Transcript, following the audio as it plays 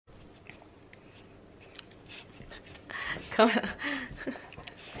Hi.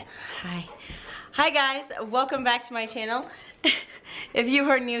 Hi guys, welcome back to my channel. If you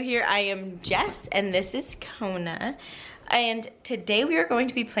are new here, I am Jess and this is Kona. And today we are going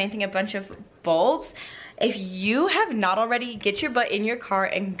to be planting a bunch of bulbs. If you have not already, get your butt in your car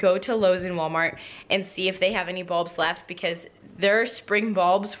and go to Lowe's and Walmart and see if they have any bulbs left, because their spring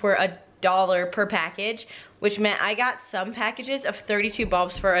bulbs were $1 per package, which meant I got some packages of 32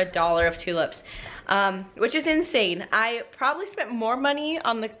 bulbs for $1 of tulips, which is insane. I probably spent more money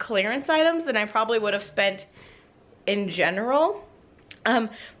on the clearance items than I probably would have spent in general.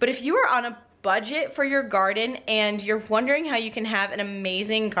 But if you are on a budget for your garden and you're wondering how you can have an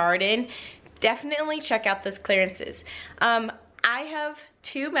amazing garden, definitely check out those clearances. I have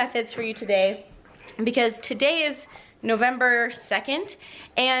two methods for you today, because today is November 2nd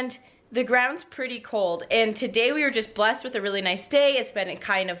and the ground's pretty cold, and today we were just blessed with a really nice day. It's been a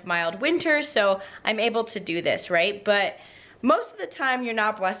kind of mild winter, so I'm able to do this, right? But most of the time you're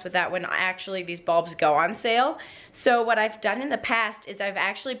not blessed with that when actually these bulbs go on sale. So what I've done in the past is I've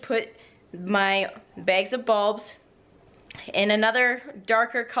actually put my bags of bulbs in another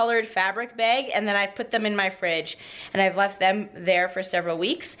darker colored fabric bag, and then I've put them in my fridge and I've left them there for several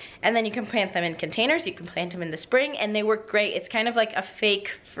weeks. And then you can plant them in containers, you can plant them in the spring, and they work great. It's kind of like a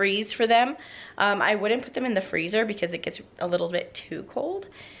fake freeze for them. I wouldn't put them in the freezer because it gets a little bit too cold,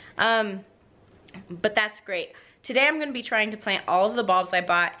 but that's great. Today I'm going to be trying to plant all of the bulbs I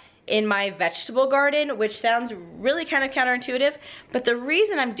bought in my vegetable garden, which sounds really kind of counterintuitive, but the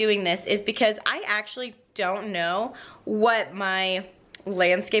reason I'm doing this is because I actually don't know what my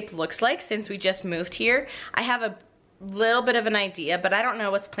landscape looks like since we just moved here. I have a little bit of an idea, but I don't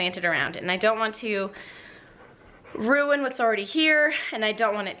know what's planted around, and I don't want to ruin what's already here, and I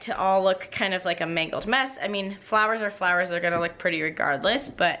don't want it to all look kind of like a mangled mess. I mean, flowers are flowers, they're gonna look pretty regardless,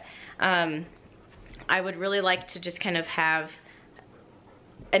 but I would really like to just kind of have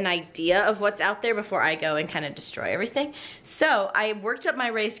an idea of what's out there before I go and kind of destroy everything. So I worked up my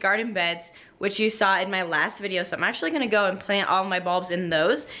raised garden beds, which you saw in my last video, so I'm actually gonna go and plant all my bulbs in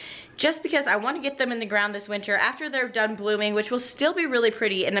those, just because I want to get them in the ground this winter after they're done blooming, which will still be really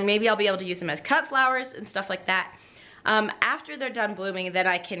pretty, and then maybe I'll be able to use them as cut flowers and stuff like that. After they're done blooming, then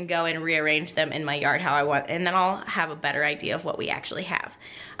I can go and rearrange them in my yard how I want, and then I'll have a better idea of what we actually have.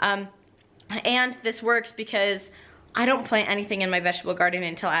 And this works because I don't plant anything in my vegetable garden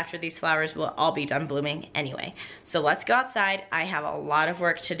until after these flowers will all be done blooming anyway. So let's go outside. I have a lot of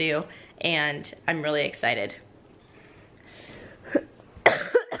work to do and I'm really excited.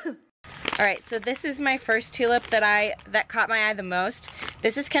 All right, so this is my first tulip that caught my eye the most.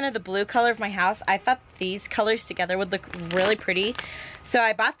 This is kind of the blue color of my house. I thought these colors together would look really pretty. So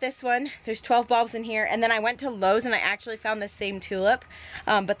I bought this one. There's 12 bulbs in here, and then I went to Lowe's and I actually found the same tulip,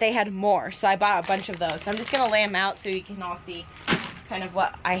 but they had more, so I bought a bunch of those. So I'm just gonna lay them out so you can all see kind of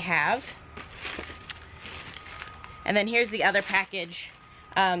what I have. And then here's the other package.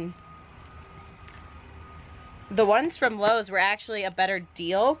 The ones from Lowe's were actually a better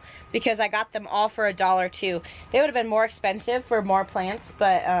deal because I got them all for $1 too. They would have been more expensive for more plants,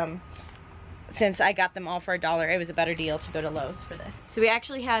 but since I got them all for $1, it was a better deal to go to Lowe's for this. So we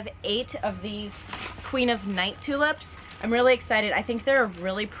actually have 8 of these Queen of Night tulips. I'm really excited. I think they're a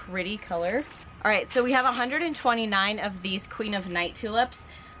really pretty color. All right, so we have 129 of these Queen of Night tulips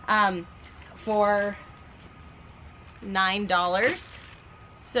for $9.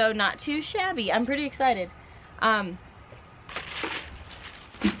 So not too shabby. I'm pretty excited. All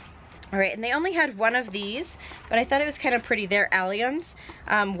right, and they only had one of these, but I thought it was kind of pretty. They're alliums,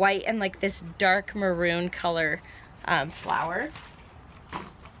 white and like this dark maroon color flower.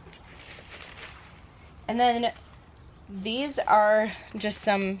 And then these are just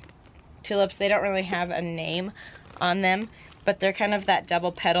some tulips. They don't really have a name on them, but they're kind of that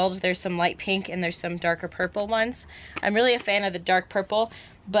double petaled. There's some light pink and there's some darker purple ones. I'm really a fan of the dark purple,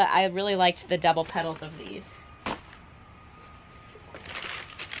 but I really liked the double petals of these.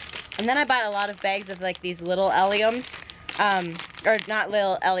 And then I bought a lot of bags of like these little alliums, or not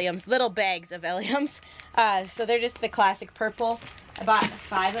little alliums, little bags of alliums. So they're just the classic purple. I bought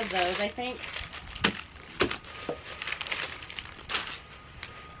 5 of those, I think.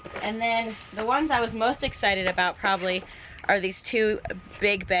 And then the ones I was most excited about probably are these 2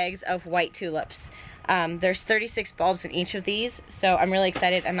 big bags of white tulips. There's 36 bulbs in each of these, so I'm really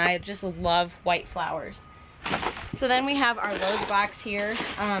excited, and I just love white flowers. So then we have our Lowe's box here.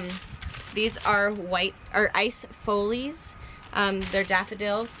 These are ice folies. They're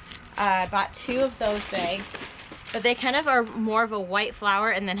daffodils. I bought 2 of those bags, but they kind of are more of a white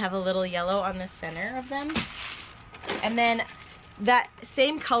flower and then have a little yellow on the center of them. And then That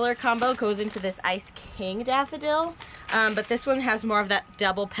same color combo goes into this Ice King daffodil, but this one has more of that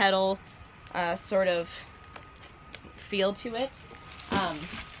double petal sort of feel to it.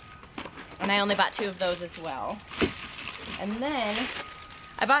 And I only bought 2 of those as well. And then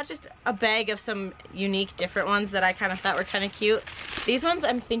I bought just a bag of some unique different ones that I kind of thought were kind of cute. These ones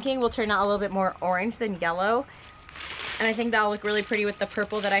I'm thinking will turn out a little bit more orange than yellow. And I think that'll look really pretty with the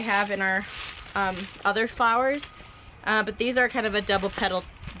purple that I have in our other flowers. But these are kind of a double petal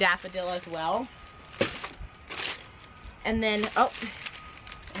daffodil as well. And then, oh,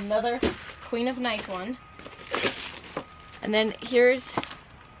 another Queen of Night one. And then here's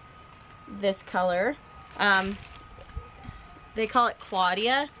this color. They call it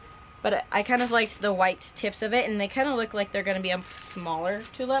Claudia, but I kind of liked the white tips of it, and they kind of look like they're going to be a smaller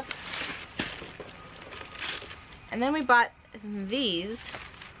tulip. And then we bought these,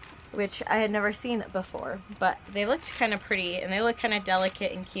 which I had never seen before, but they looked kind of pretty, and they look kind of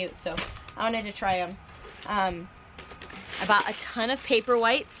delicate and cute, so I wanted to try them. I bought a ton of paper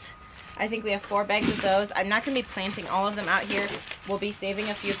whites. I think we have 4 bags of those. I'm not going to be planting all of them out here. We'll be saving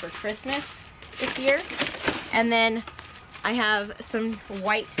a few for Christmas this year. And then I have some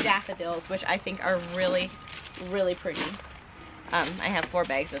white daffodils, which I think are really, really pretty. I have 4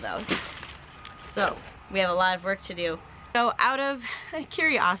 bags of those. So we have a lot of work to do. So out of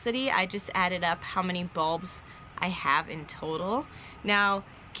curiosity, I just added up how many bulbs I have in total. Now,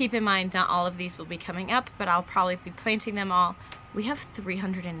 keep in mind, not all of these will be coming up, but I'll probably be planting them all. We have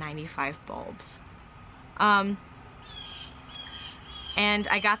 395 bulbs. And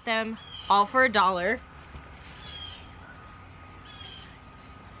I got them all for $1.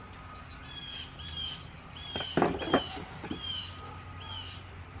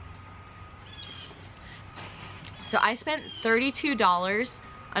 So I spent $32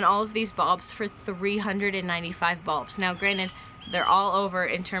 on all of these bulbs for 395 bulbs. Now granted, they're all over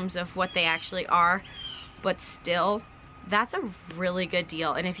in terms of what they actually are, but still, that's a really good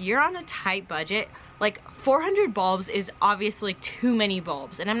deal. And if you're on a tight budget, like 400 bulbs is obviously too many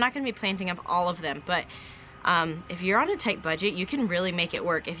bulbs, and I'm not going to be planting up all of them, but if you're on a tight budget, you can really make it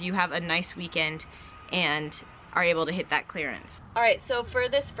work if you have a nice weekend and are able to hit that clearance. Alright, so for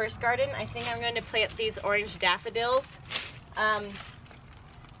this first garden, I think I'm going to plant these orange daffodils,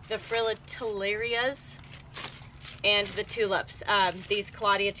 the fritillarias, and the tulips, these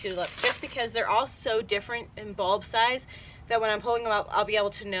Claudia tulips, just because they're all so different in bulb size that when I'm pulling them up, I'll be able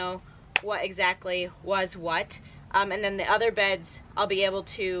to know what exactly was what. And then the other beds, I'll be able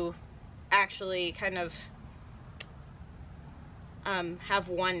to actually kind of have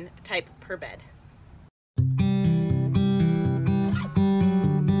one type per bed.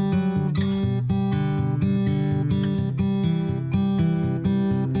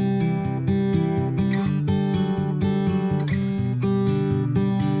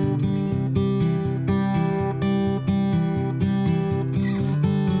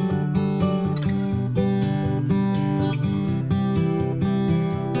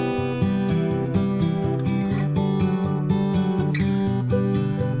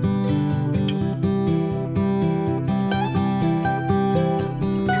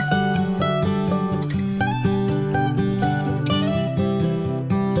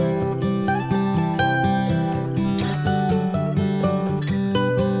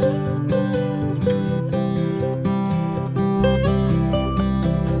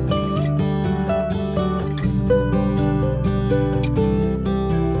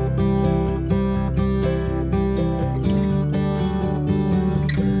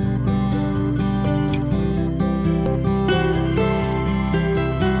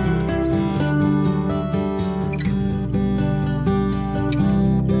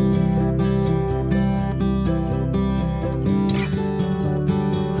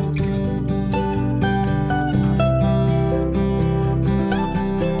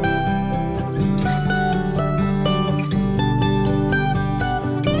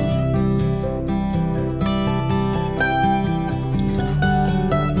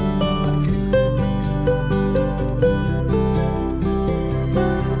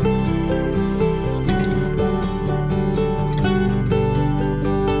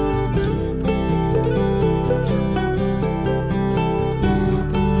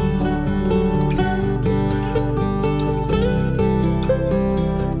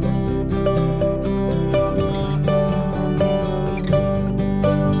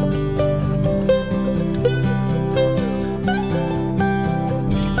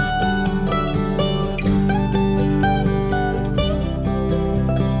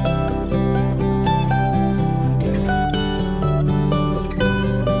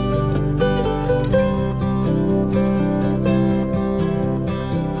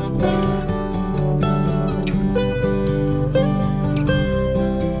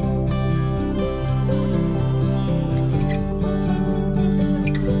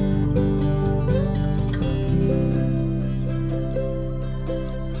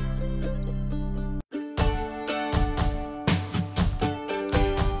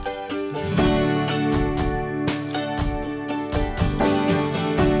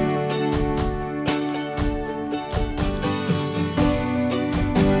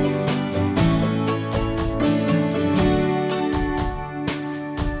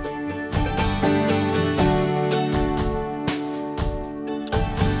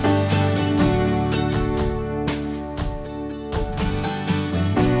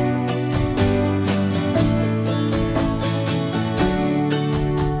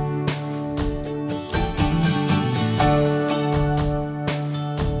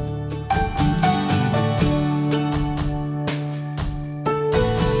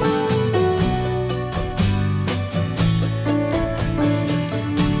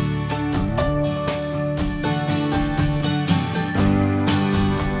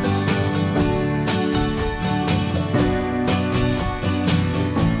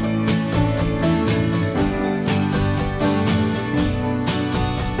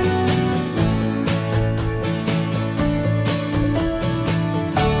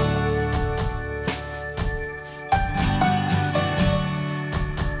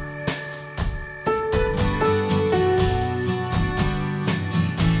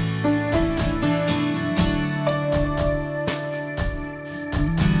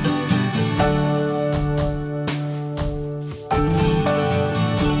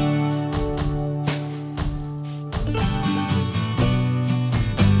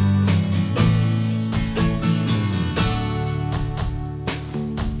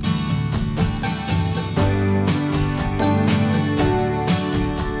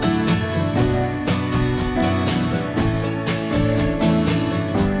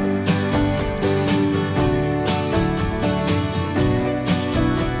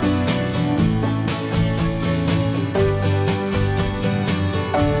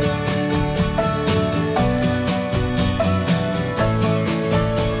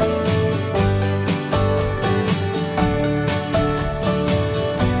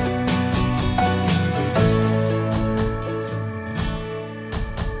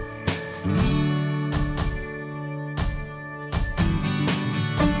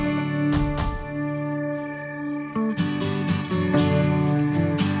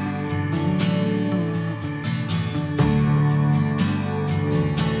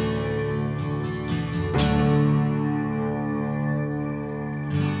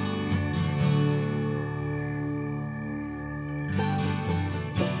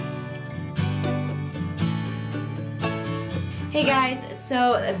 Hey guys,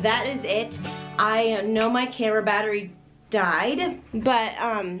 so that is it. I know my camera battery died, but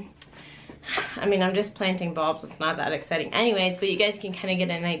I mean, I'm just planting bulbs. It's not that exciting anyways, but you guys can kind of get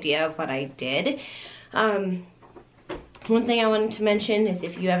an idea of what I did. One thing I wanted to mention is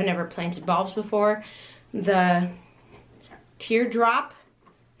if you haven't ever planted bulbs before, the teardrop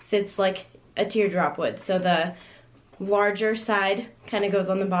sits like a teardrop would. So the larger side kind of goes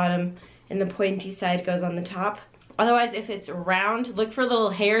on the bottom and the pointy side goes on the top. Otherwise, if it's round, look for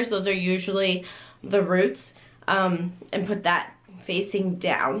little hairs. Those are usually the roots, and put that facing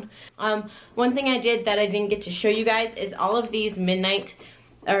down. One thing I did that I didn't get to show you guys is all of these midnight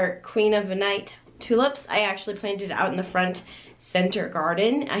or Queen of the Night tulips. I actually planted out in the front center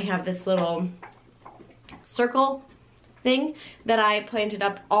garden. I have this little circle thing that I planted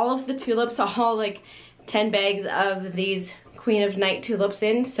up all of the tulips, all like 10 bags of these Queen of Night tulips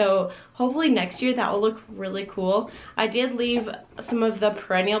in, so hopefully next year that will look really cool. I did leave some of the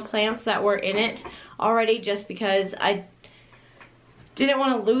perennial plants that were in it already just because I didn't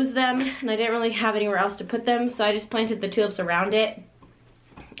want to lose them and I didn't really have anywhere else to put them, so I just planted the tulips around it.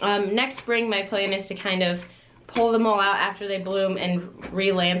 Next spring my plan is to kind of pull them all out after they bloom and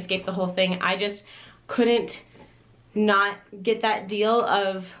re-landscape the whole thing. I just couldn't not get that deal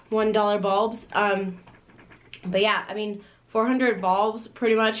of $1 bulbs. But yeah, I mean, 400 bulbs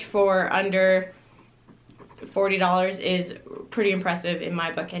pretty much for under $40 is pretty impressive in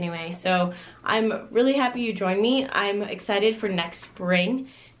my book anyway. So I'm really happy you joined me. I'm excited for next spring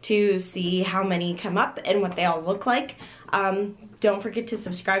to see how many come up and what they all look like. Don't forget to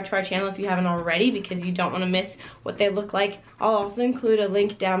subscribe to our channel if you haven't already, because you don't want to miss what they look like. I'll also include a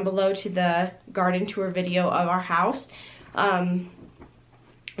link down below to the garden tour video of our house.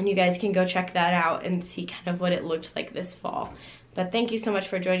 And you guys can go check that out and see kind of what it looked like this fall. But thank you so much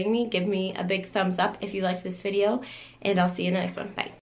for joining me. Give me a big thumbs up if you liked this video, and I'll see you in the next one. Bye.